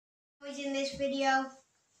toys in this video,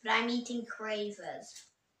 but I'm eating Cravers.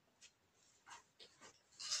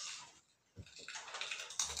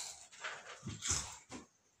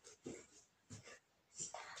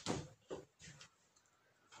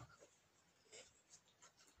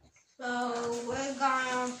 So we're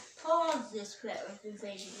gonna pause this bit of the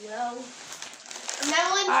video, and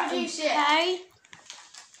then we'll introduce it.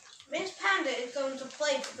 Miss Panda is going to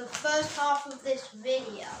play for the first half of this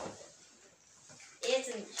video,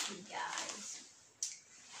 isn't she, guys?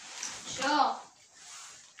 Sure.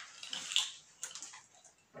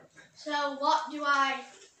 So what do I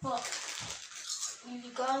put? You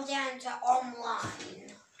go down to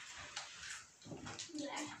online. Yeah.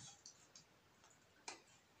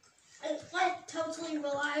 It's like totally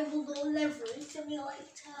reliable delivery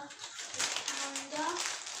simulator. Panda.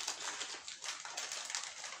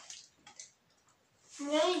 And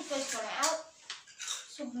then you first one out.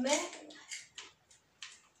 Submit.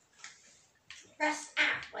 Press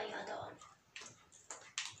app when you're done.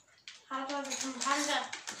 How do I become Panda?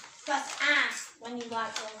 Press ask when you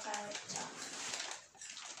like your character.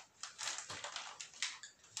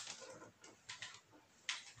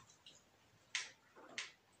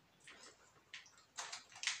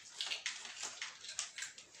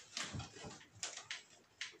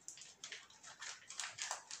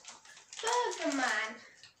 Burger Man.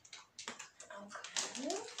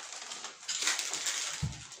 Okay.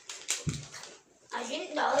 I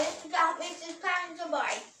didn't know it that Mrs. Panda, but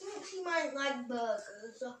I think she might like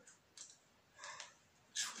burgers.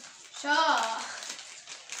 Sure.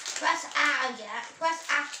 Press A again. Press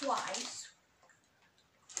A twice.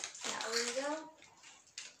 There we go.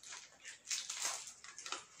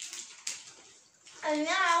 And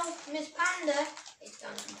now Miss Panda is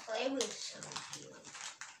going to play with some of you.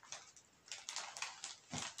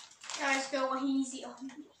 Guys, go easy on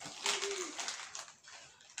me.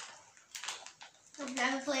 I've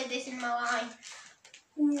never played this in my life.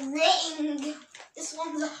 Ring! This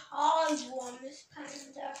one's a hard one, Miss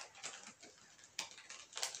Panda.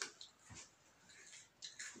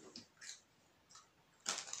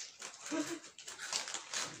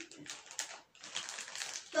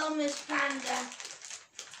 Go, Miss Panda.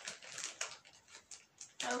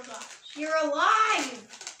 Oh gosh, you're alive!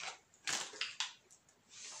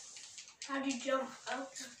 How'd you jump?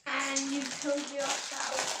 Okay. And you killed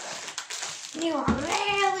yourself. You are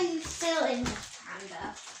really silly, Miss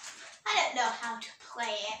Panda. I don't know how to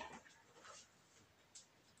play it.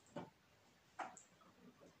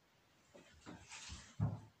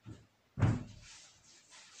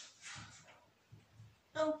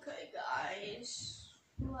 Okay, guys.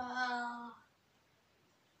 Well,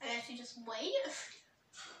 I guess you just wait.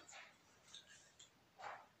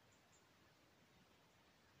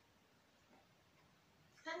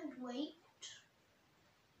 And wait.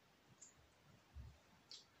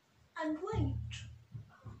 And wait.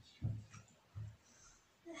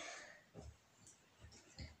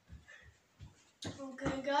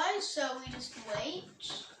 Okay, guys, so we just wait.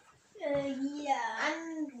 Yeah.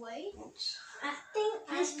 And wait. I think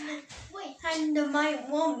this Panda might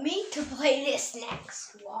want me to play this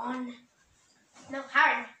next one. No,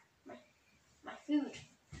 Harry. My food.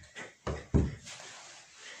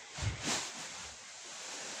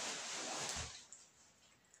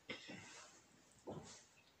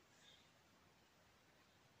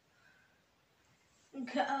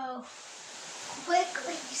 Go.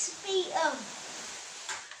 Quickly, speed up.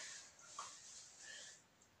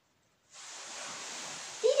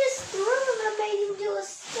 He just threw him and made him do a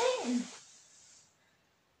spin.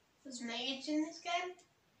 Was Mage in this game?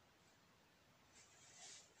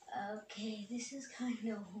 Okay, this is kind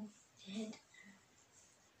of dead.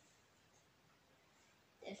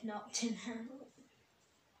 They've knocked him out.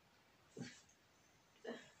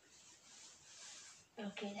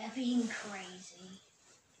 Okay, they're being crazy.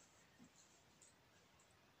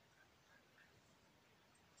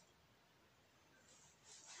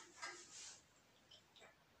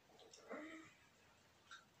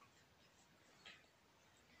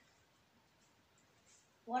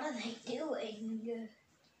 What are they doing?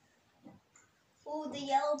 Oh, the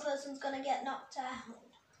yellow person's gonna get knocked out.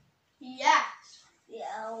 Yes. The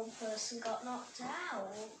yellow person got knocked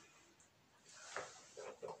out.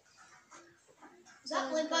 Is that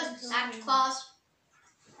blue person Santa Claus?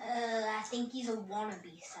 I think he's a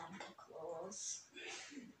wannabe Santa Claus.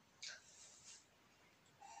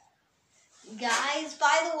 Guys,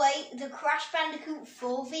 by the way, the Crash Bandicoot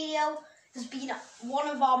 4 video has been one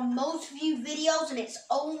of our most viewed videos, and it's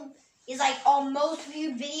our most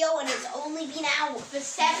viewed video, and it's only been out for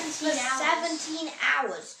 17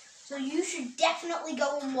 hours. So you should definitely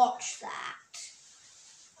go and watch that.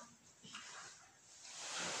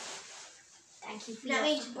 Thank you for Not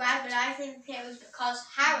your me to brag, but I think it was because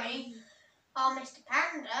Harry, or Mr.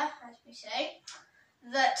 Panda, as we say,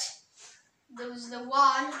 that there was the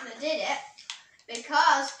one that did it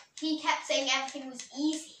because he kept saying everything was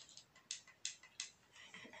easy.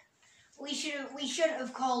 We shouldn't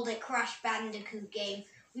have called it Crash Bandicoot game.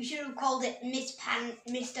 We should have called it Mr.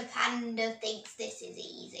 Panda thinks this is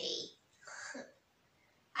easy.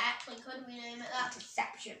 I actually could rename it that.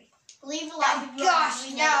 Deception. Leave a like. Oh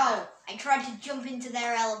gosh, no! I tried to jump into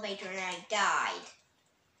their elevator and I died.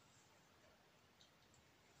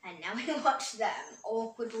 And now we watch them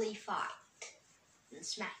awkwardly fight and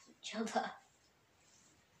smack each other.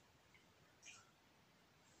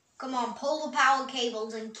 Come on, pull the power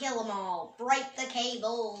cables and kill them all. Break the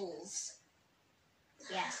cables.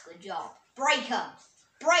 Yes, good job. Break them.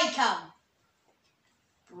 Break them.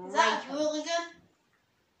 Is that a hooligan?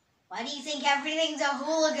 Why do you think everything's a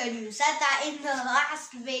hooligan? You said that in the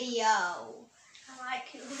last video. I like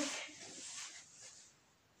hooligans.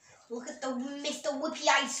 Look at the Mr. Whippy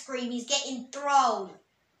ice cream. He's getting thrown.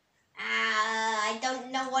 I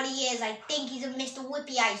don't know what he is. I think he's a Mr.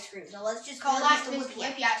 Whippy ice cream. So let's just call him Mr.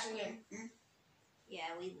 Whippy ice cream.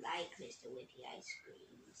 Yeah, we like Mr. Whippy ice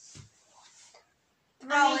creams.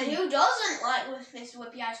 I mean, who doesn't like Mr.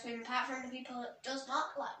 Whippy ice cream apart from the people that does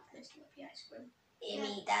not like Mr. Whippy ice cream?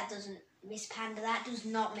 That doesn't, Miss Panda, that does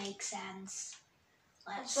not make sense.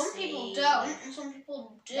 Some people don't, and some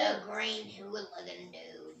people do. The green hooligan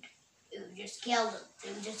dude who just killed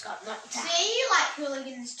him, who just got knocked out. See, you like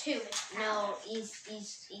hooligans too, Miss Panda. No, he's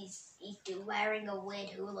wearing a weird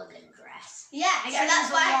hooligan dress. Yeah, so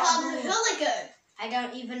that's why I called him a hooligan. I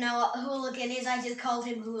don't even know what a hooligan is, I just called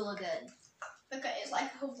him hooligan. Okay, it's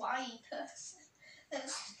like a Hawaii person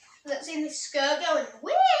that's in this skirt going,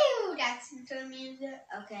 woo, dancing to the music.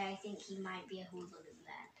 Okay, I think he might be a hooligan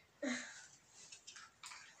then.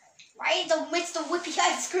 Why is the Mr. Whippy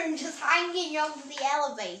ice cream just hanging over the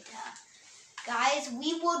elevator? Guys,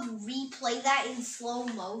 we would replay that in slow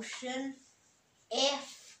motion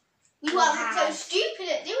if we weren't so stupid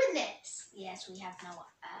at doing this. Yes, we have no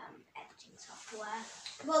editing software.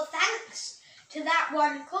 Well, thanks to that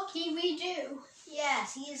one cookie, we do.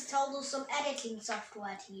 Yes, he has told us some editing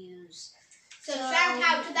software to use. So shout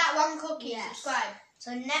out to that one cookie, yes. Subscribe.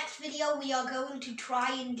 So next video we are going to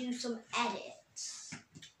try and do some edits.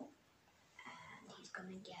 And he's going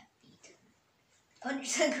to get beaten.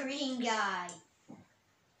 Punch the green guy.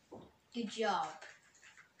 Good job.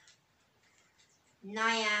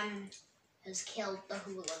 Niam has killed the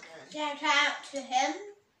hooligan. Shout out to him.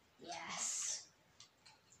 Yes.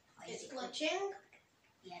 It's glitching.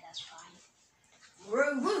 Yeah, that's fine.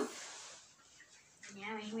 Woo!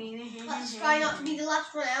 Let's try not to be the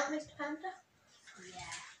last one out, Mr. Panda.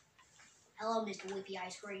 Yeah. Hello, Mr. Whippy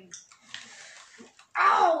Ice Cream.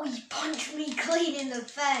 Ow! He punched me clean in the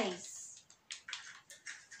face.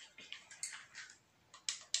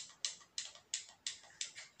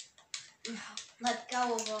 Let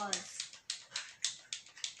go of us.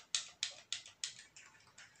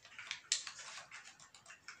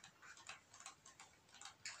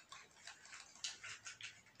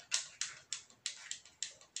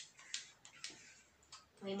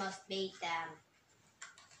 We must beat them.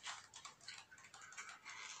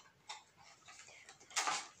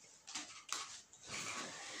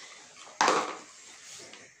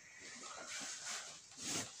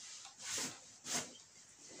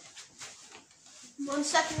 One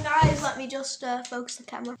second, guys. Let me just focus the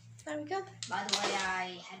camera. There we go. By the way,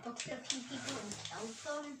 I headbutted a few people and killed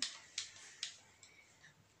them.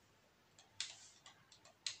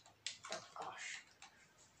 Oh gosh.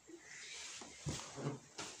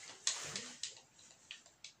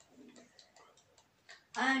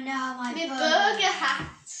 Oh no, my burger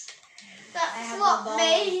hat. That's what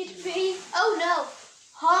made me. Oh no.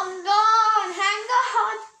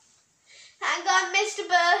 Hang on, Mr.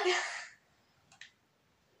 Burger.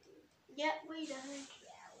 Yep, we died.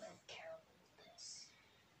 Yeah, we're terrible at this.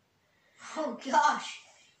 Oh gosh,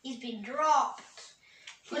 he's been dropped.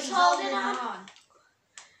 He's holding on.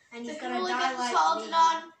 And he's gonna die like holding me.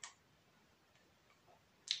 On.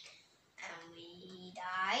 And he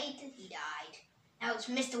died. He died. Now it's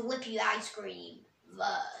Mr. Whippy Ice Cream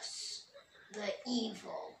versus the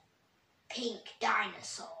evil Pink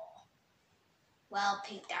Dinosaur. Well,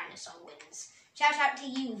 Pink Dinosaur wins. Shout out to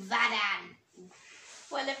you, Vadan.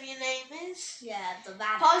 Whatever your name is. Yeah, the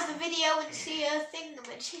Vadan. Pause the video and see a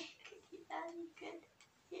thingamajig. Yeah, you can.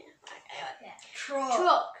 Yeah.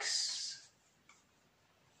 Trucks.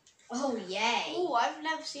 Oh, yay. Oh, I've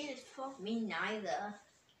never seen this before. Me neither.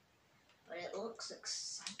 But it looks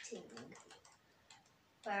exciting.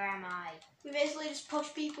 Where am I? We basically just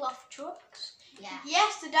push people off trucks. Yeah.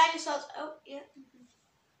 Yes, the dinosaurs. Oh, yeah.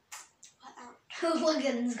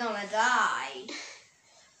 Hooligan's gonna die.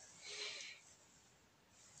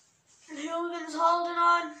 And Hooligan's holding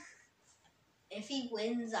on. If he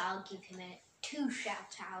wins, I'll give him 2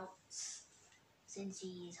 shout-outs. Since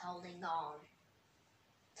he's holding on.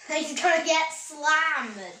 He's gonna get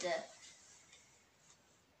slammed.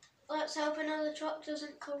 Let's hope another truck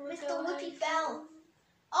doesn't come with Mr. Whippy fell.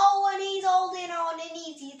 Oh, and he's holding on, and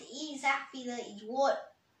he's happy that he's won.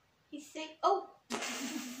 You think? Oh.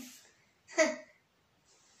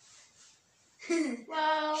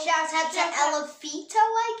 Well. Shout out to Elefito,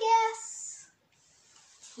 I guess.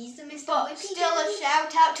 He's the Mr. But Whippy. still a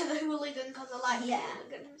shout out to the hooligan because I like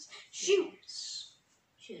hooligans. Shoots.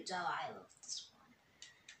 Shoots. Oh, I love this one.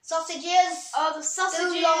 Sausages. Oh, the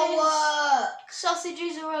sausages. Do your work.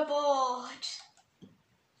 Sausages are aboard.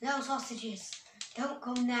 No sausages. Don't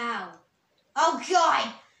come now. Oh,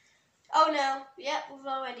 God. Oh, no. Yep, we've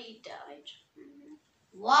already died.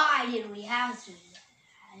 Why did we have to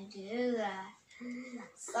do that?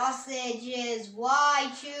 Sausages,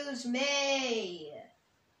 why choose me?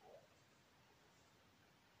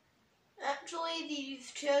 Actually,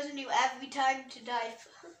 they've chosen you every time to die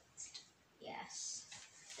first. Yes.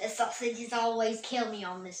 The sausages always kill me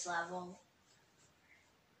on this level.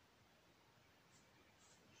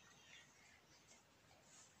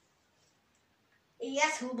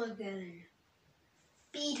 Yes, hooligan.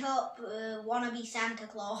 Beat up wannabe Santa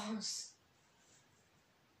Claus.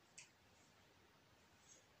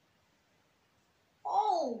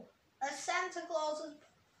 Oh, a Santa Claus is...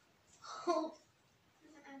 Oh,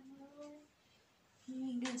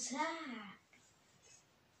 he attack.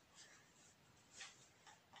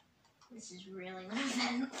 This is really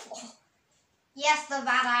uneventful. Yes, the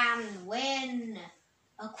Vadan win.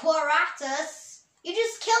 Aquaratus, you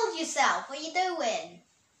just killed yourself. What are you doing?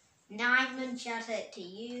 Nightman, shout out to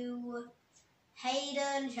you.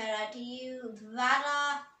 Hayden, shout out to you.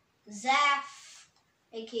 Vada, Zeph,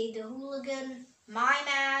 aka the Hooligan. My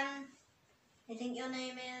Man, I think your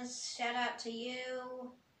name is. Shout out to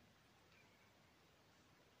you.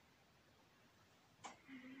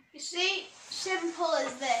 You see, simple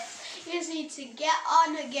as this. You just need to get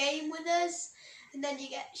on a game with us, and then you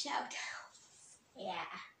get shout out.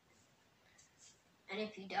 Yeah. And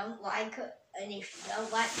if you don't like it, and if you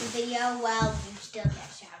don't like the video, well, you still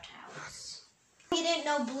get shout outs. You didn't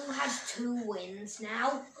know Blue has 2 wins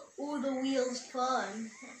now. Oh, the wheel's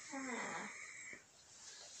fun.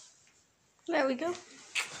 There we go.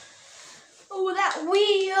 Oh, that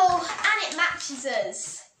wheel! And it matches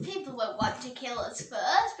us. People won't want to kill us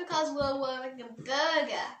first because we're wearing a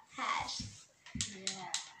burger head.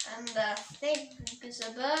 Yeah. And the thing is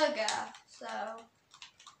a burger, so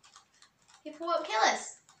people won't kill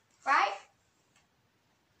us, right?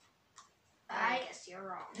 I guess you're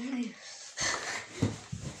wrong.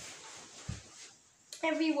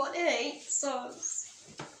 Everyone hates us.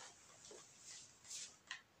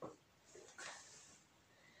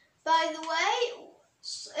 By the way,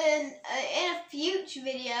 in a future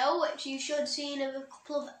video, which you should see in a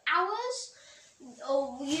couple of hours,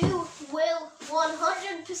 you will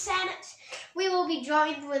 100%, we will be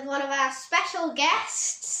joined with one of our special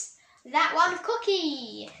guests, That One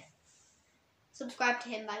Cookie. Subscribe to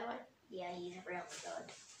him, by the way. Yeah, he's really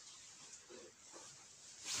good.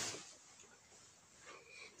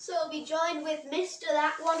 So we'll be joined with Mr.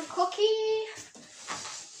 That One Cookie.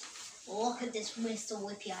 Look at this Mr.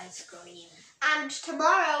 Whippy ice cream. And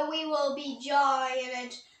tomorrow we will be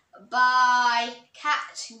joined by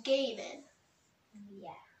Cat Gaming.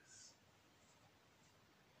 Yes.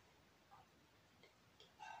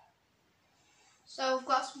 So we've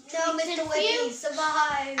got some No, treats Mr. in Whippy, view.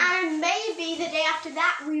 survive. And maybe the day after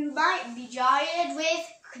that we might be joined with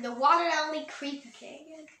the one and only Creeper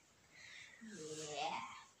King. Yeah.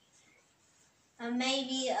 And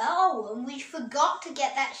maybe, and we forgot to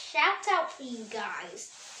get that shout out for you guys.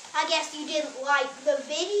 I guess you didn't like the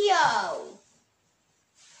video.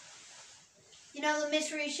 You know the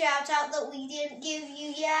mystery shout out that we didn't give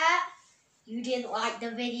you yet? You didn't like the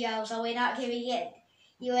video, so we're not giving it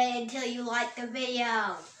you until you like the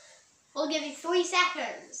video. We'll give you 3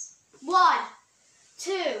 seconds. 1,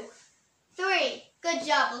 2, 3. Good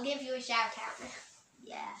job. We'll give you a shout out.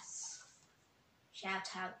 Yes.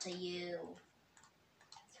 Shout out to you.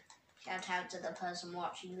 Shout out to the person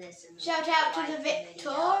watching this. And Shout out to the Victor,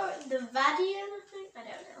 the Vadian, I think. I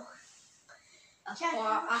don't know.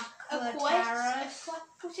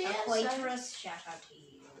 Aquaterus, shout out to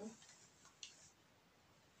you.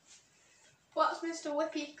 What's Mr.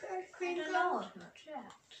 Whippy Cream I don't know, I've not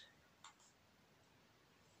checked.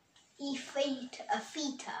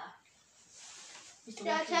 Afita.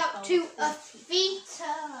 Shout out to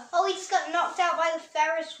Afita. Oh, he just got knocked out by the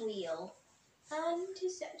Ferris wheel. And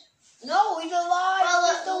he's dead. No, he's alive.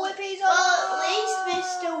 Mr. Whippy's alive. Well, at least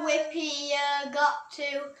Mr. Whippy got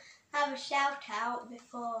to have a shout out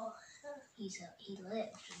before He lived.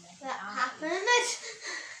 And that happened.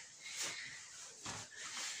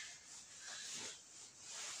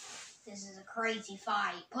 This is a crazy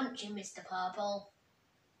fight. Punch him, Mr. Purple.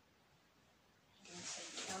 He didn't say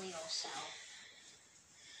kill yourself.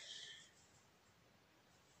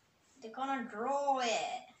 They're gonna draw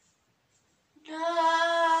it. No.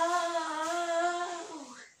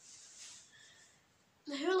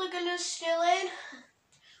 The hooligan is still in.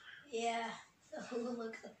 Yeah, the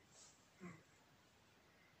hooligan.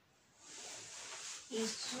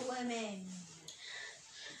 He's swimming.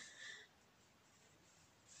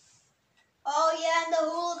 Oh yeah, and the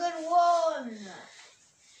hooligan won.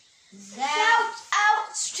 Shout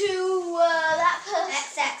outs to that person.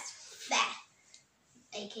 XX Fair,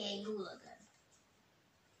 aka hooligan.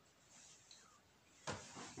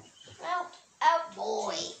 Shout out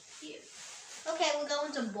Boy. you. Okay, we're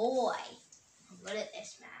going to boy. I'm good at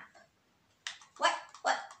this map. What?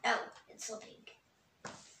 No, it's slipping.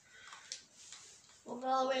 We've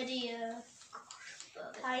already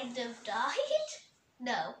kind of died.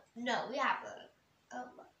 No, we haven't.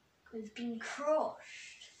 We've been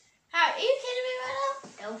crushed. How are you kidding me right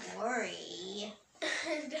Don't worry.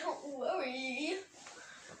 now? Don't worry.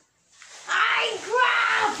 I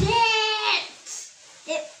grabbed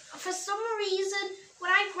it! For some reason,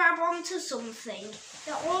 when I grab onto something,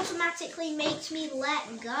 it automatically makes me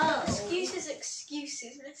let go. Excuses,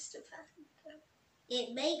 Mr. Panda.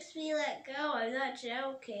 It makes me let go. I'm not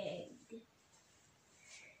joking.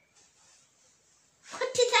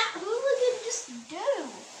 What did that hooligan just do?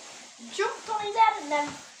 Jumped on his head and then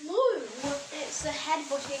flew. It's the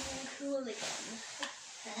headbutting hooligan.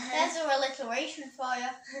 There's a alliteration for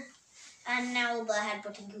you. And now the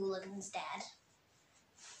headbutting hooligan's dead.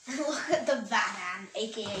 Look at the Vadan,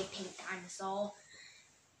 aka Pink Dinosaur.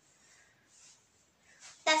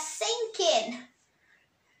 They're sinking!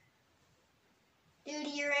 Dude,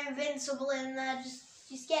 you're invincible in there.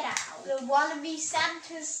 Just get out. The wannabe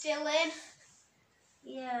Santa's still in.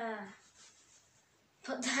 Yeah.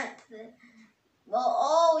 Put that to the...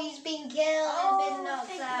 Well, he's been killed and been knocked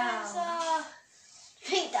Pink out. Dinosaur.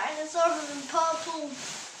 Pink Dinosaur and purple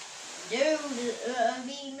dude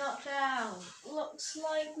being knocked out. Looks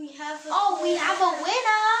like we have We have a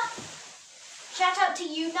winner! Shout out to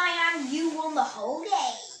you, Nyan. You won the whole game.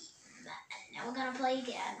 And now we're going to play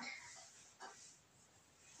again.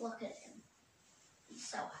 Look at him. He's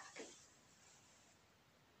so happy.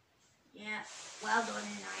 Yeah, well done,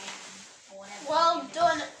 Nyan. Or whatever. Well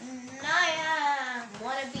done, Nyan.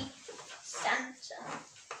 Wannabe Santa.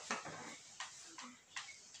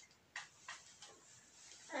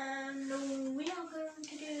 And we are going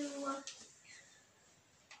to do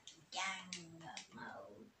gang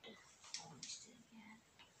mode.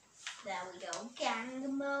 There we go.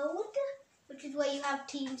 Gang mode. Which is where you have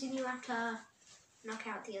teams and you have to knock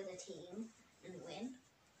out the other team and win.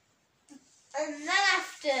 And then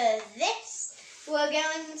after this, we're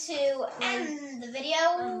going to end the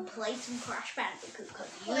video. And play some Crash Bandicoot.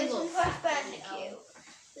 Play some Crash Bandicoot.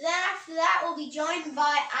 Then after that, we'll be joined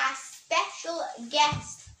by our special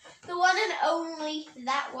guest, the one and only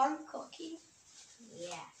That One Cookie.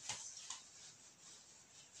 Yes.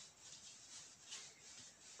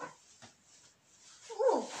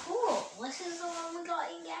 Ooh, cool. This is the one we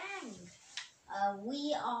got in gang.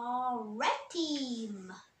 We are Red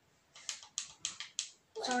Team.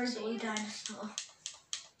 Sorry, Blue Dinosaur.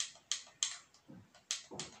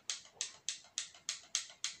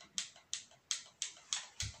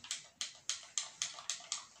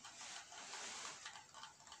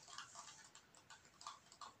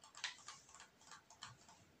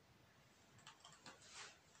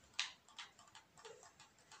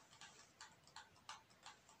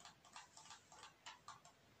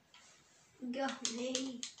 Got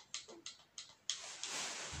me.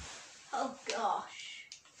 Oh gosh.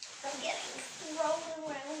 I'm getting thrown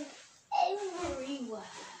around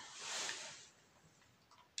everywhere.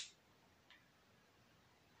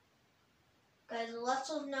 Guys, let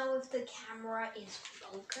us know if the camera is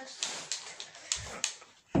focused.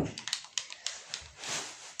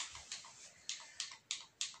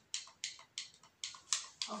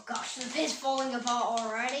 Oh gosh, the pit's falling apart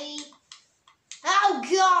already. Oh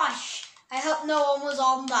gosh! I hope no one was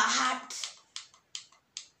on that.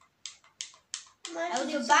 I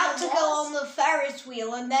was about to go on the Ferris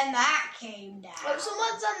wheel and then that came down. Oh,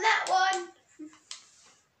 someone's on that one.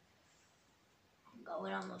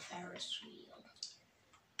 going on the Ferris wheel.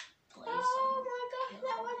 Please Oh my gosh,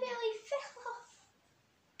 that one nearly fell off.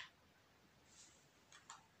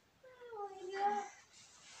 Oh my god.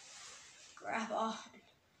 Grab on.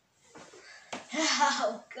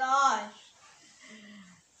 Oh gosh.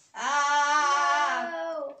 Ah!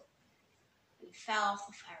 No. We fell off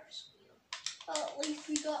the Ferris wheel. Well, at least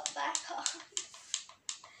we got back on.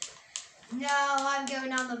 No, I'm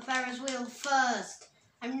going on the Ferris wheel first.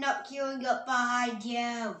 I'm not queuing up behind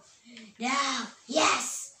you. No,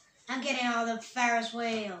 yes! I'm getting on the Ferris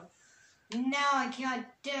wheel. No, I can't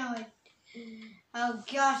do it. Oh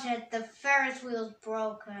gosh, the Ferris wheel's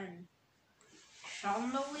broken.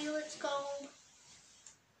 On the wheel it's called.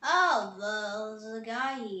 Oh, there's a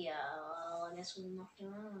guy here. Well, I guess we'll knock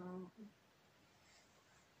him out.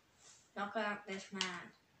 Knock out this man.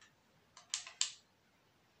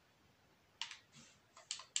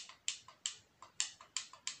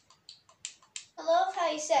 I love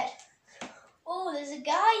how you said, oh, there's a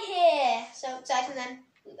guy here. So exciting, then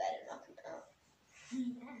we better knock him out.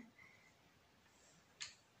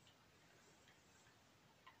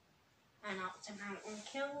 I knocked him out and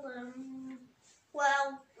killed him.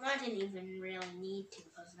 Well, I didn't even really need to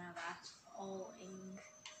because now that's falling.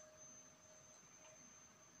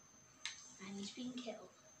 And he's been killed.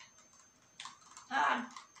 Ah,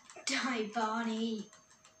 die, Barney.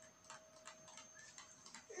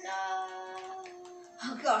 No.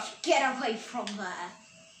 Oh gosh, get away from there.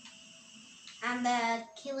 And they're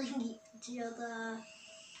killing each other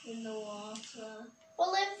in the water.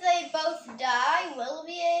 Well, if they both die, we'll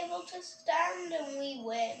be able to stand and we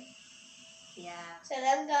win. Yeah. So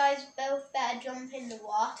them guys both better jump in the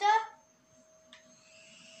water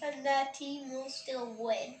and their team will still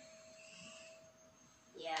win.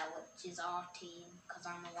 Yeah, which is our team, because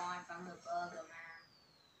I'm alive, I'm the Burger Man.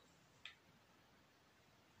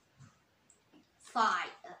 Fight.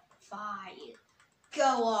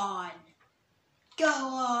 Go on. Go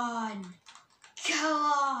on. Go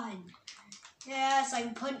on. Yes,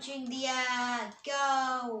 I'm punching the air.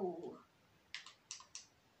 Go.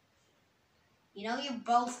 You know you're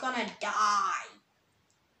both gonna die.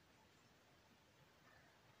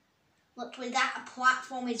 Look, with that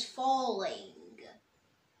platform is falling.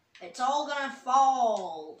 It's all gonna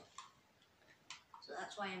fall. So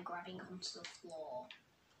that's why I'm grabbing onto the floor.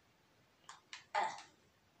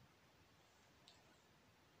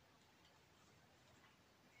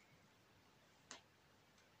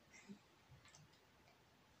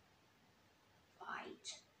 Fight.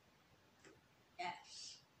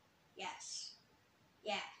 Yes. Yes.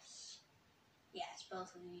 Yes. Yes,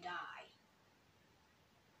 both of you die.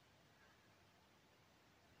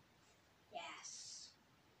 Yes.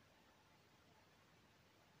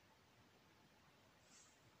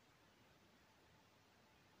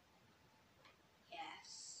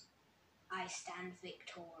 Yes. I stand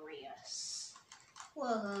victorious.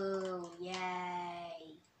 Whoa, yay.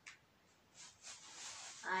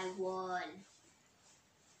 I won.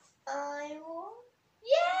 I won?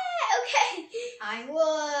 Yeah, okay. I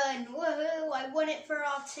won! Woohoo! I won it for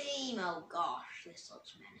our team! Oh gosh, this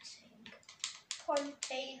looks menacing.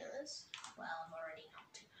 Containers. Well, I've already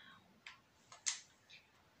knocked him out.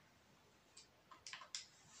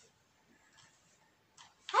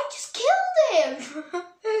 I just killed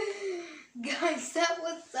him! Guys, that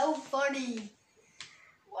was so funny.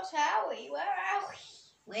 What are we? Where are we?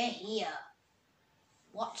 We're here,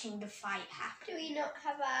 watching the fight happen. Do we not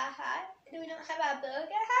have our hat? Do we not have our burger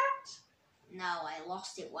hat? No, I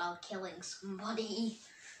lost it while killing somebody.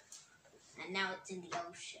 And now it's in the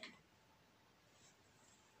ocean.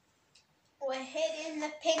 We're hitting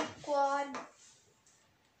the pink one.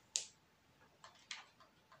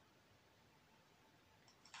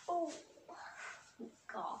 Oh,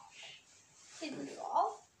 Gosh. did we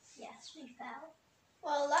fall? Yes, we fell.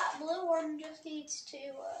 Well, that blue one just needs to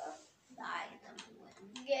Die, then we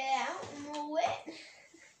win. get out and we'll win.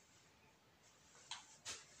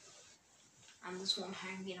 I'm this one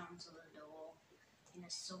hanging onto the door in a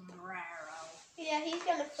sombrero. Yeah, he's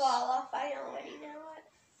gonna fall off. I already know it.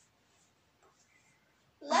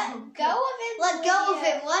 Let go of him. Let go of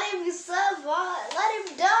him. Let him survive. Let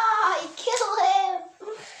him die. Kill him.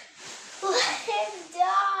 Let him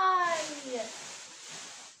die.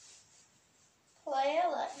 Player,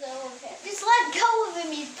 let go of him. Just let go of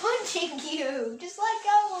him. He's punching you. Just let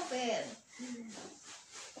go of him.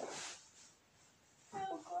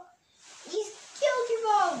 Oh god. He's killed you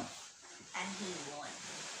both. And he won.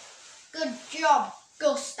 Good job,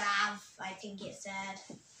 Gustav, I think it said.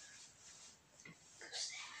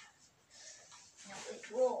 Gustav. Now we're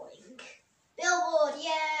drawing. Billboard,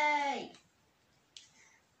 yay!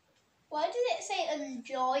 Why did it say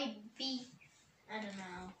enjoy beef? I don't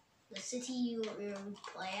know. The city you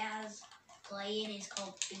play in is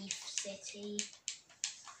called Beef City.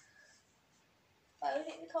 Why would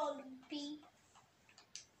it be called Beef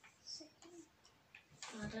City?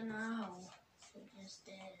 I don't know. It just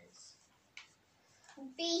is.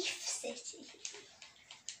 Beef City.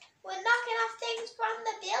 We're knocking off things from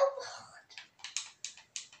the billboard.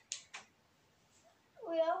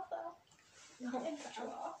 We are though. No, In the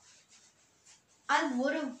draw.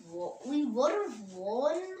 we would have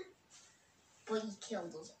won, but you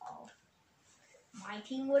killed us all. My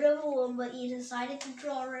team would have won, but you decided to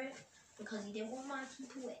draw it because you didn't want my team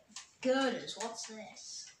to win. Goodness, what's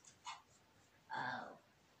this? Oh.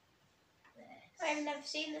 This. I've never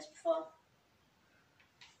seen this before.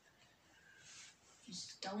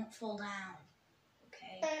 Just don't fall down,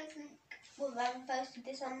 okay? Well, I haven't posted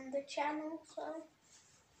this on the channel, so.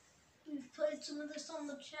 We've played some of this on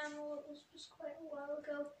the channel. It was just quite a while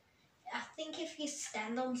ago. I think if you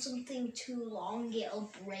stand on something too long,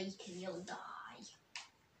 it'll break and you'll die.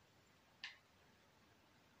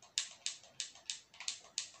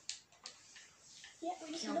 Yeah,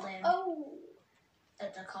 we Killed not. him. Oh,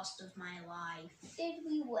 At the cost of my life. did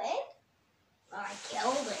we win? I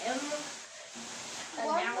killed him. And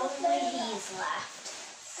One now more only player. he's left.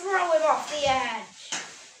 Throw him off the edge.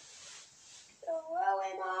 Throw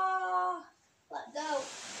him off. Let go.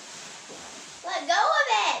 Let go of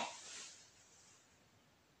it.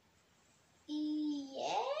 Yay.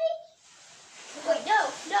 Wait, no.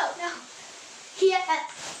 Yes.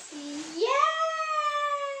 Yes.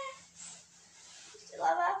 We still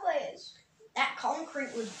have our players. That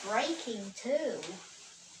concrete was breaking too.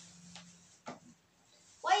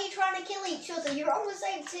 Why are you trying to kill each other? You're on the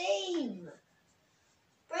same team.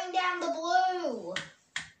 Bring down the blue.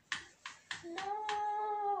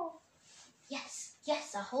 No.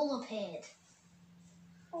 Yes, a hole appeared.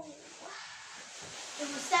 Oh. It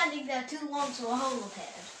was standing there too long, so a hole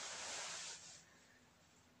appeared.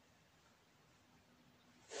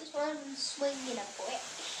 This one's swinging a brick.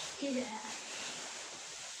 Yeah.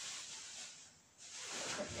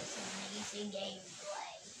 Look at this amazing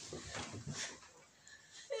gameplay.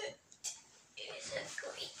 It's a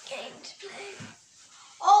great game to play.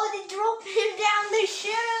 Oh, they dropped him down the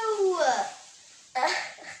chute!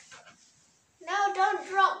 No, don't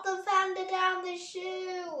drop the panda down the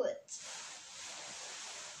chute!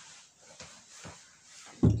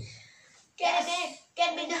 Get him in. Get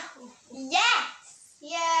him in. Yes!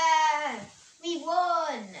 Yeah! We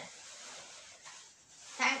won!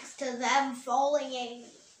 Thanks to them falling in,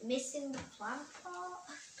 missing the plant part.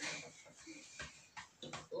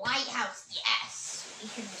 Lighthouse, yes! We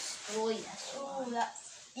can destroy this Oh, one.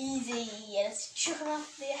 that's easy. Let's chuck him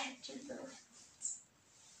off the edge of the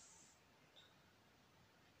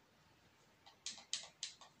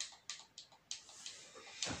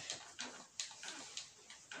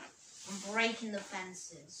I'm breaking the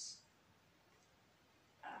fences.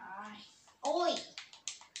 Oi!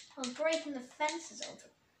 I'm breaking the fences over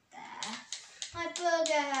there. My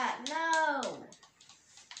burger hat, no!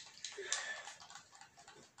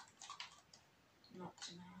 Knocked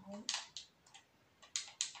him out.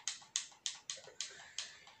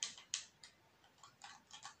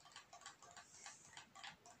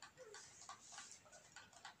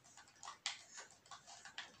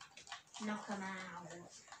 Knock him out.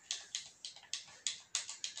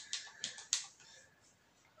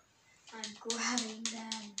 I'm grabbing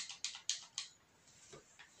them.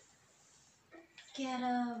 Get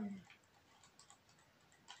him.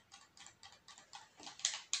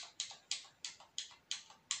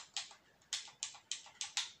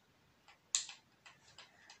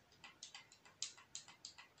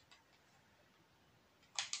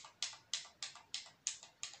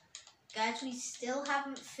 Guys, we still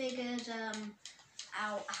haven't figured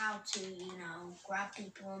out how to, grab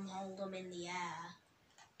people and hold them in the air.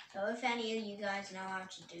 So if any of you guys know how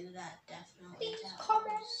to do that, definitely Please tell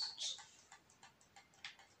comment. us.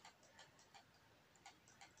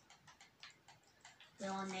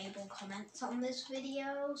 We'll enable comments on this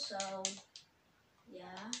video, so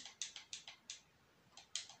yeah.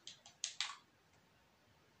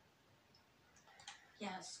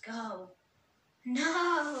 Yes, go.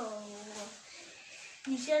 No!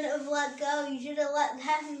 You shouldn't have let go. You should have let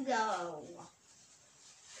them go.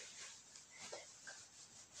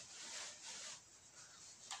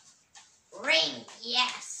 Ring,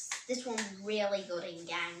 yes! This one's really good in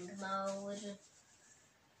gang mode.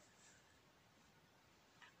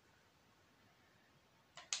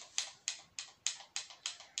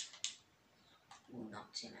 Ooh,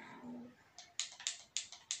 knocked him out.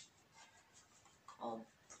 I'll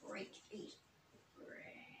break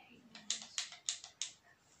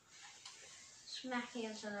Smack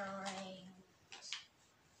into the rings.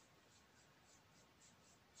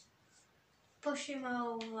 Push him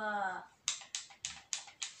over.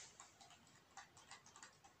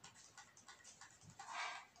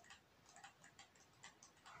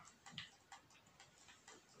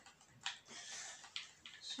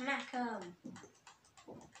 Smack him.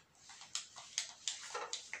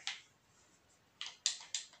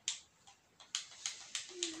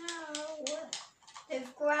 No.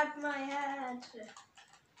 They've grabbed my head.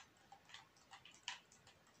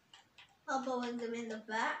 Elbowing them in the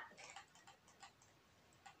back.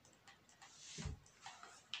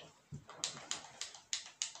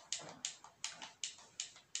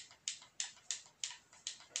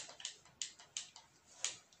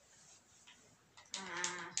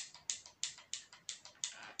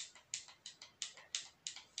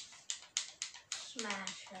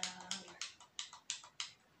 Smash them.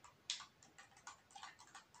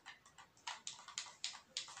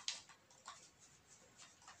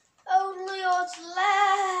 Only what's left.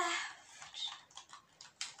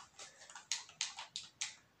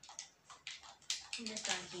 I'm just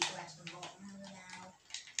going to keep pressing the bottom now.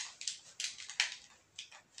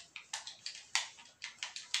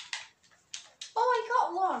 Oh, I got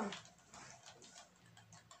one.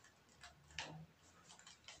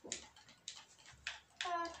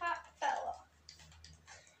 That fella.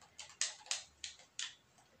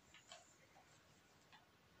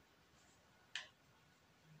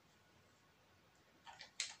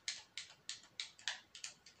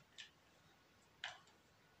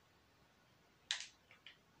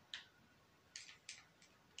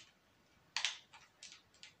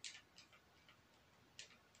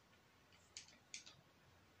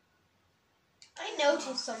 I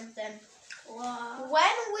noticed something. What?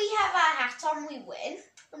 When we have our hat on, we win.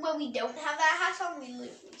 And when we don't have our hat on, we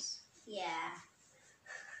lose. Yeah.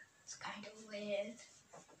 It's kind of weird.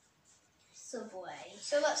 Subway.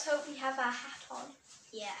 So let's hope we have our hat on.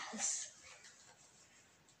 Yes.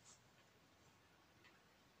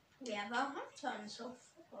 We have our hat on so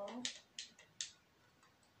far.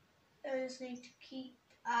 I just need to keep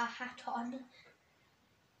our hat on.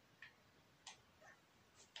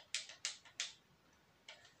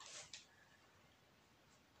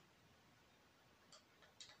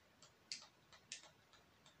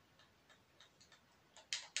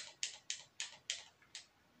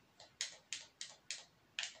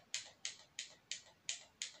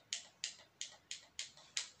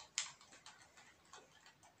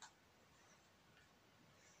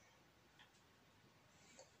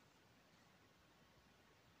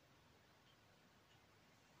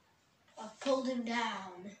 I've pulled him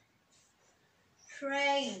down.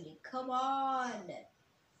 Train, come on.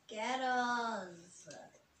 Get us.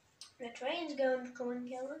 The train's going to come and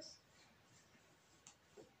kill us.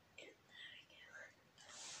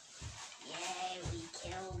 Yay, we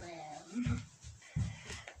killed him.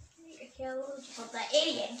 Kill us. But the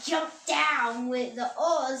idiot jumped down with the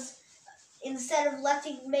Oz instead of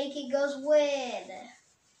making us win.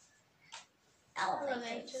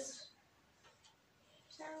 Elevators.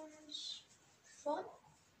 Sounds fun.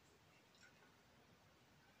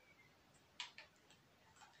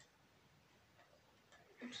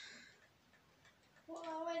 We're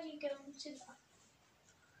already going to that.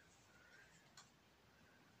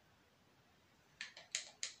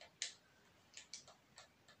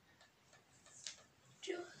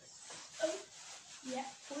 Yeah,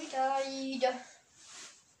 we died.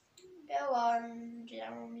 Go on,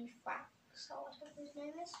 Jeremy Frax, or whatever his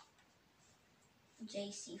name is.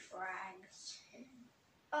 JC Frags.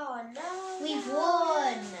 Oh no! We've no,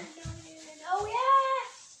 won! No. Oh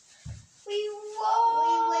yes! We won!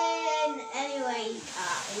 We win! Anyway,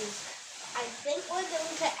 guys, I think we're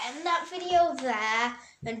going to end that video there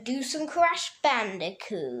and do some Crash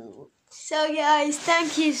Bandicoot. So guys,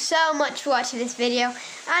 thank you so much for watching this video,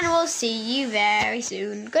 and we'll see you very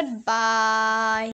soon. Goodbye!